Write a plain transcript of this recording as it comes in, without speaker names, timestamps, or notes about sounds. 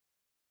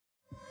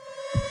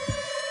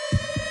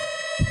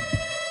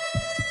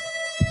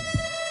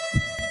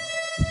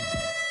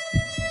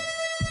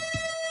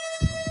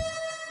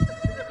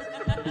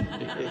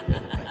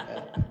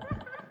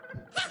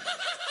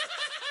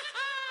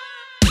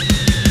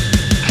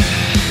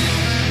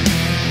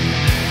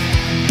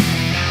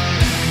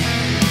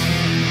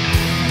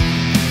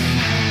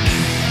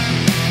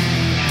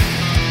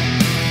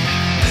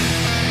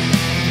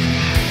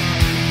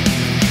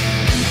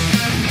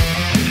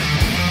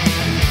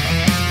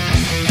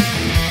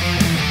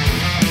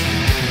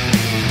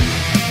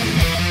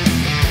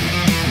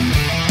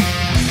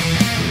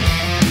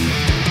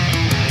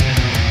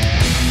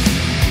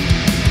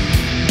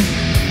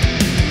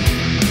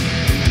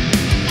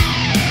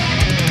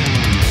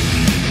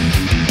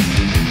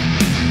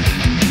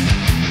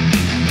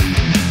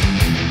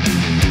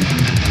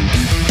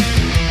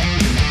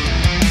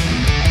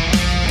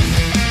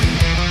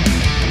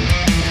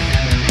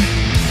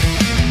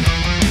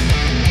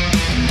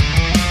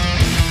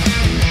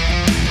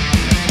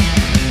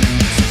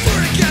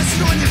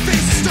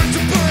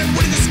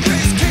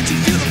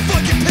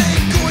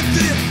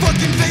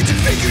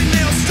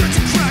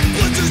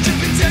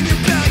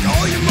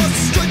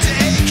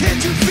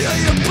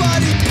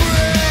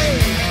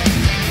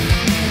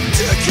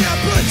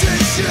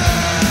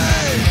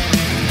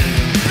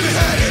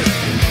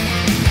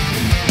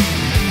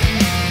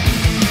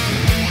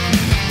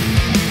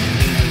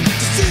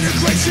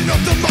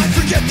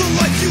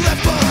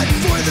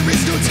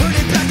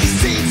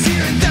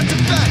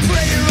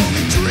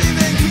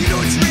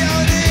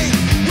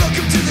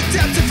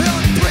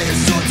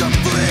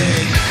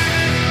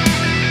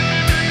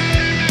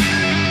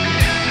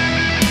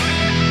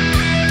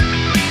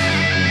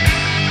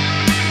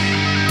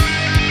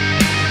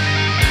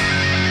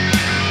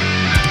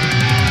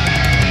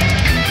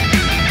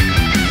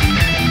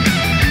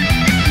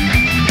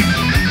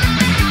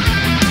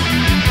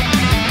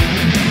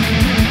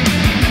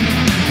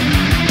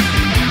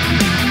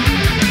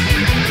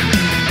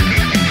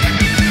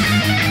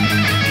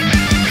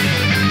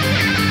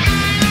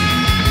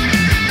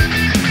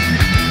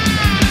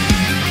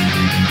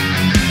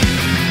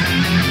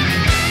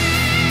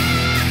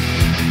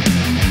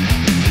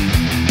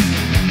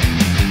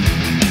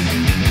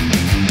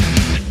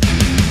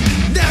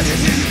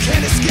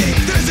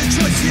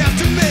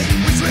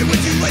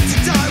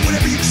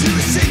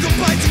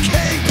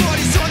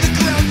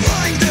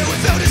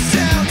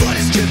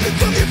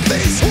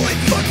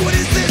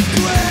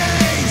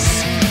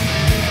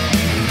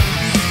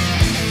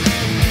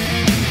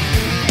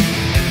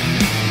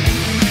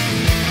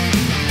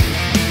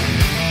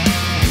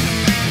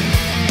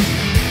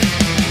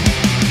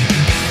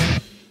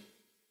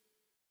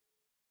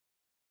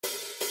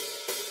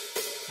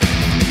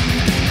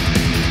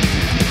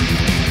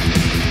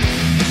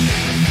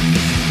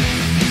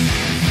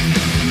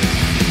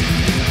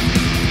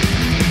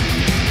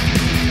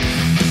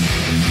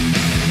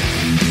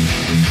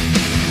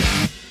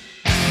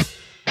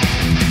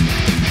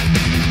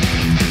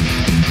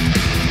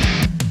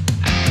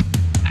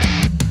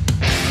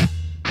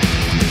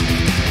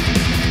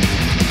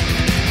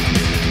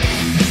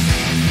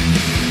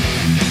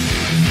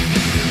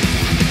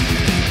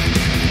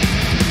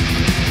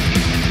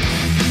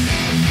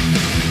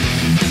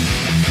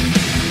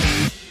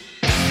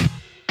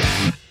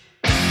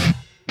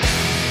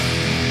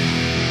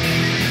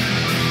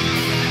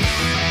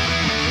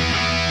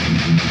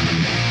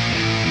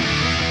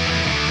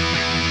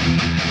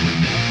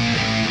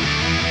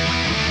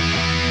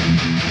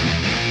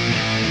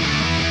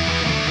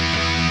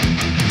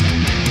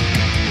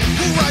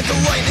the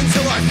lightning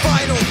till our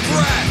final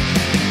breath.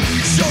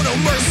 Show no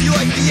mercy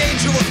like the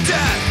angel of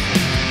death.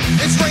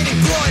 It's raining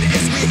blood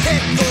as we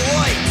hit the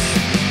lights.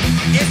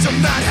 It's a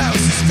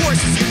madhouse as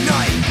forces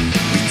unite.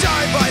 We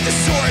die by the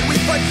sword, we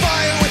fight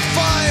fire with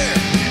fire.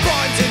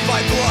 Bonded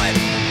by blood,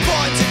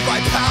 bonded by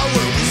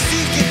power, we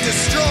seek and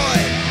destroy.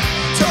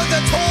 To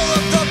the toll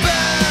of the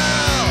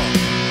bell,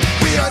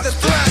 we are the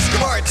Thrash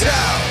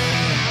Cartel.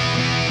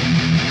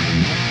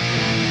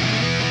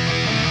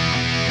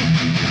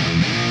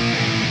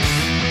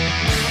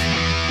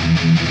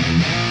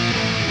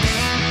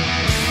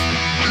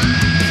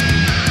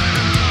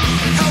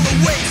 Hell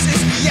awaits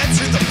as we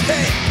enter the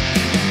pit.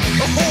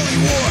 A holy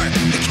war,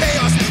 the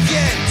chaos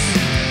begins.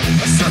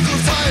 A circle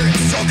of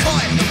tyrants all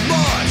caught in the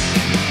mosh.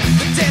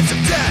 The dance of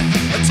death,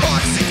 a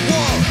toxic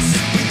waltz.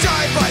 We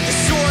die by the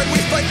sword, we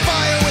fight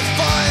fire with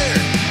fire.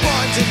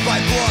 Bonded by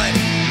blood,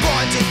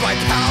 bonded by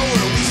power,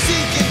 we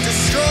seek and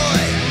destroy.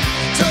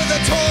 To the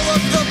toll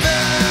of the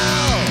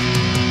bell,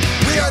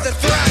 we are the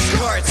Thrash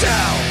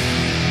Cartel.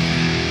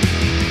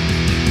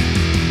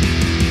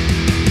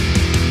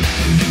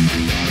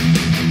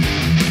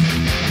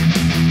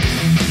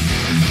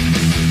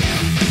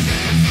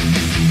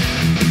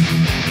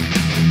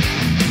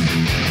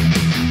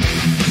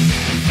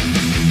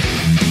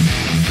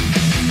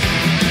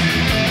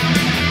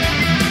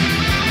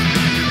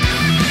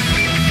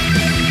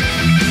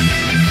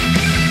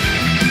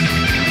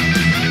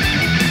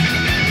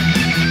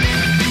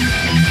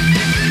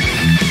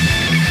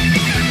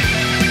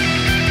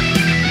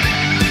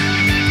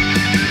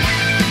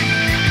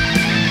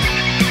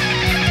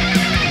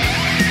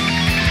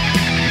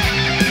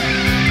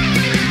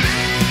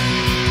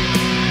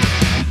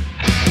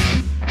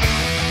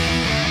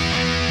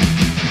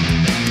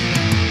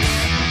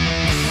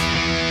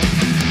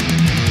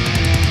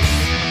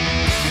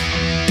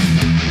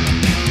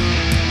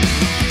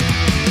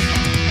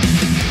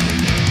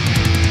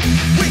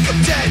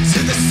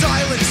 To the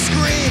silent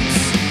screams,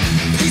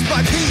 piece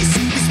by piece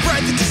we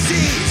spread the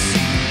disease.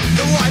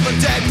 The live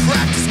undead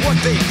practice what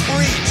they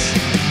preach.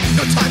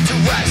 No time to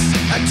rest,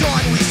 at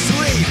dawn we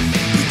sleep.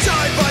 We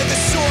die by the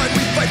sword,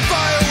 we fight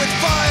fire with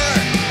fire.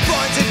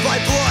 Bonded by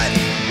blood,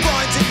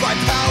 bonded by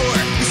power,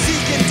 we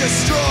seek and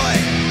destroy.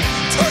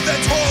 To the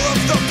toll of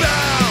the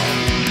bell,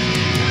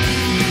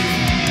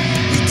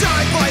 we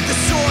die by the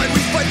sword,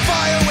 we fight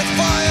fire with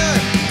fire.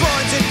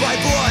 Bonded by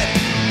blood,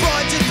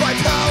 bonded by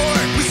power,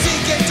 we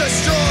seek and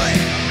destroy.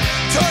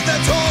 To the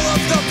toll of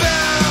the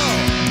bell,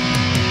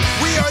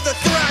 we are the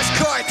Thrash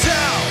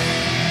Cartel.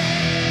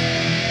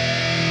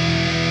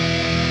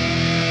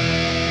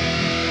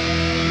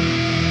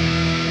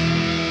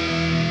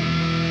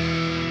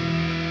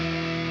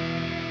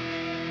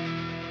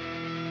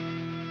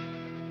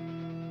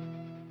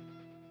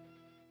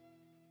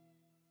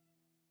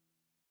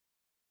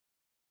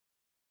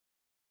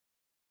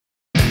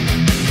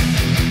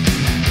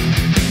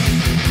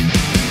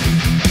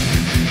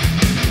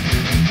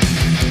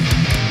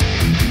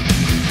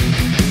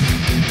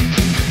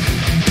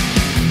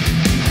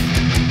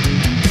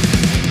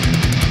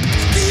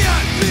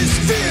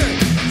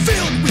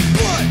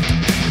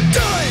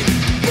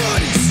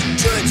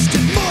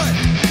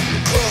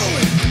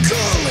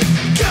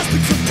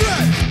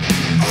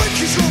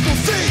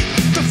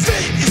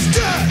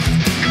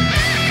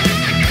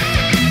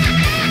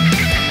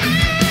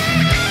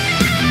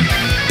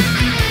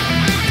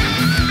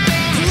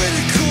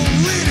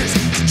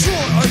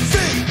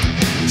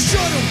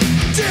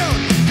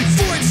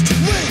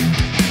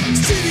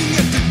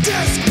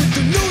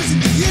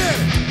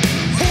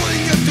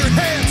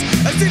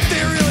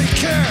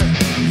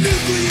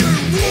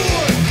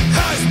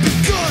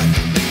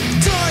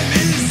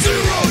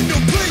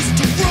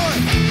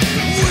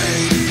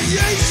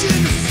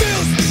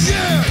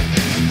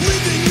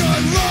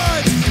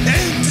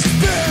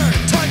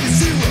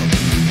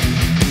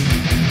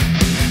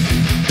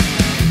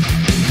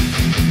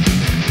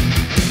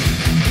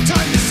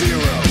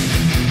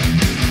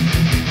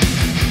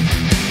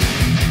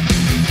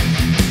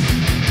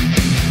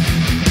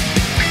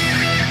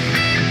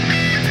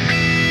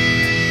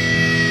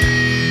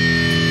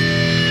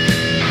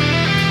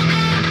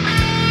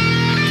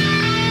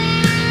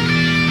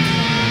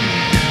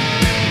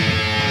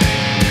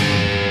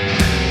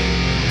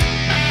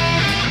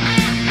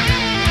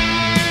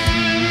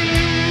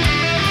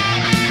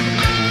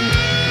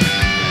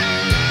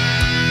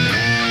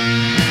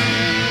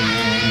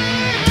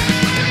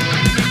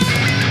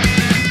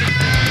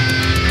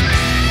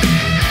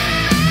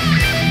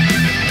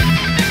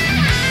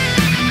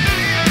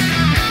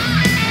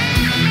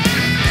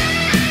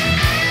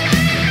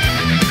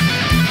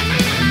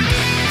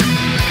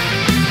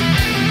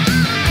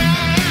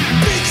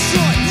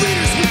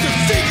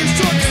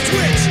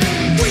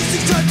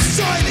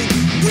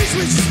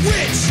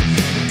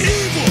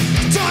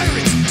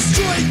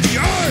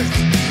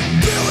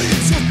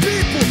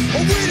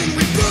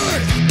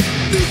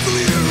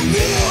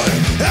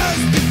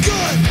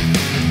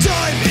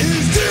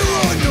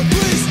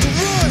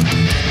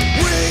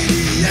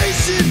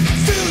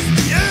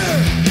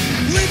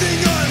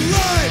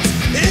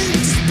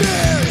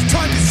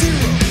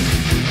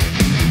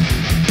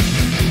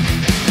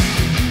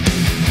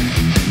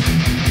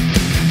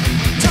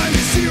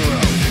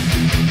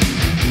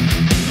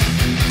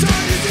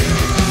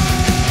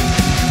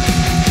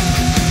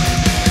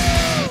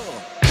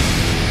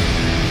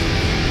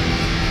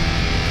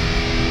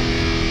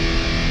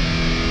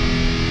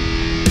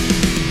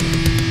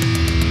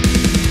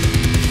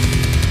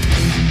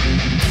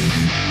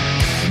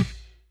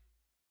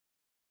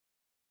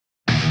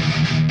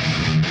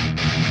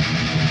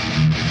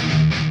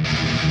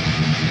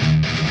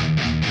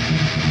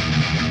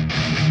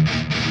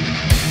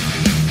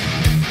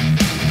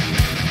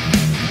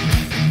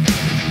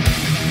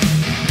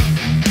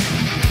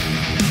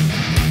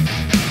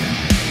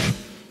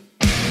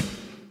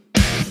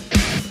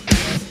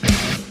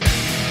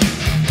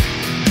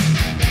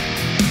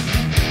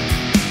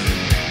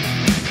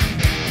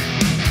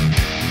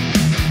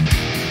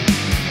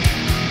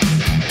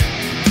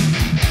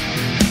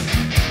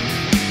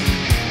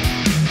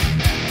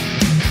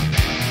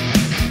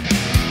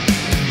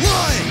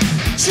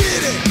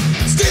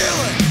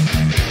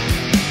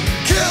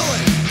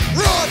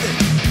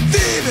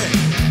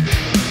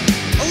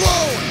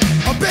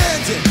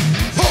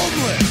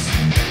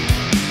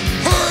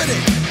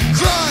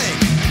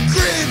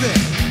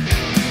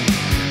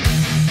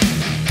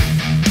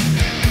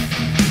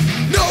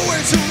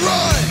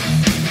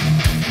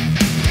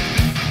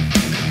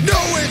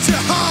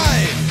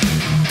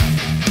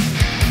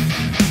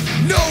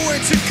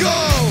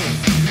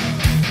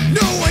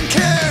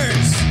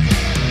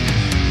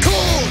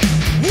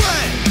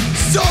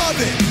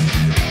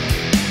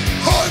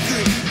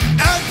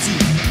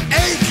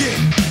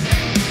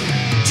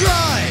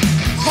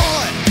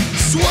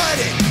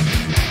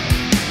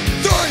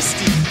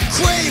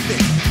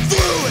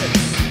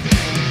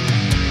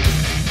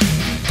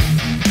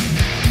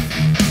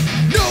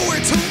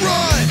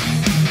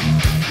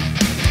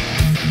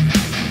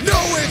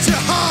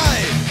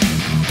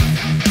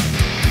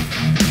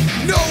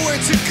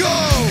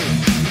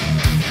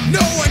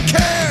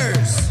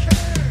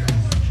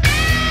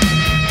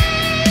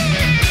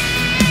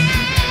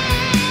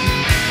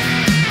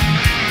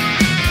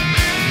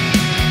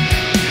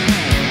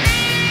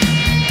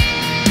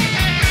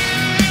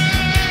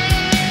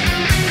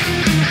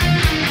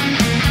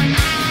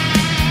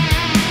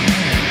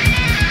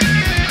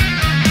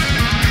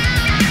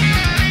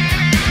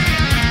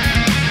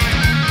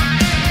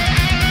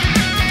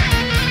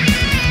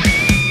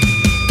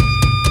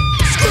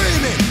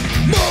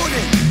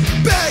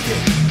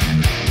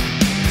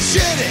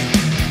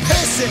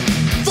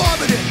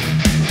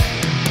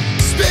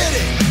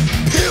 spitting,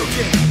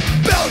 puking,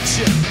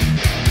 belching,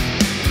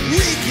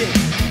 leaking,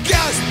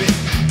 gasping,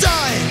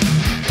 dying.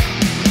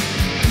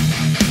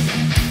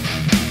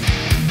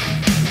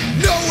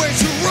 Nowhere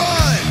to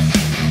run,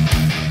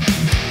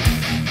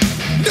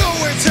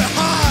 nowhere to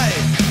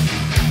hide,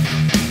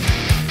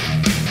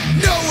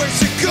 nowhere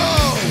to go,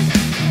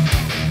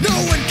 no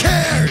one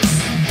cares.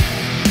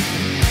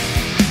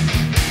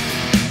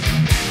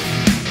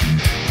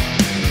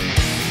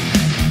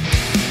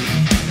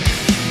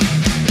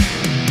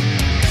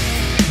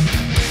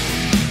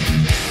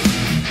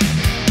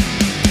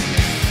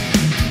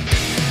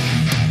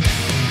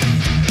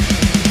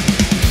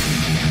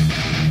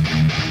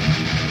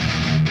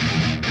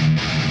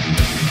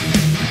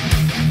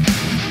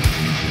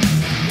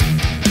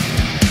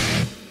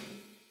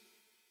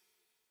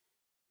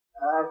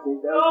 I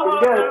think that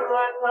was pretty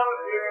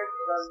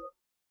good.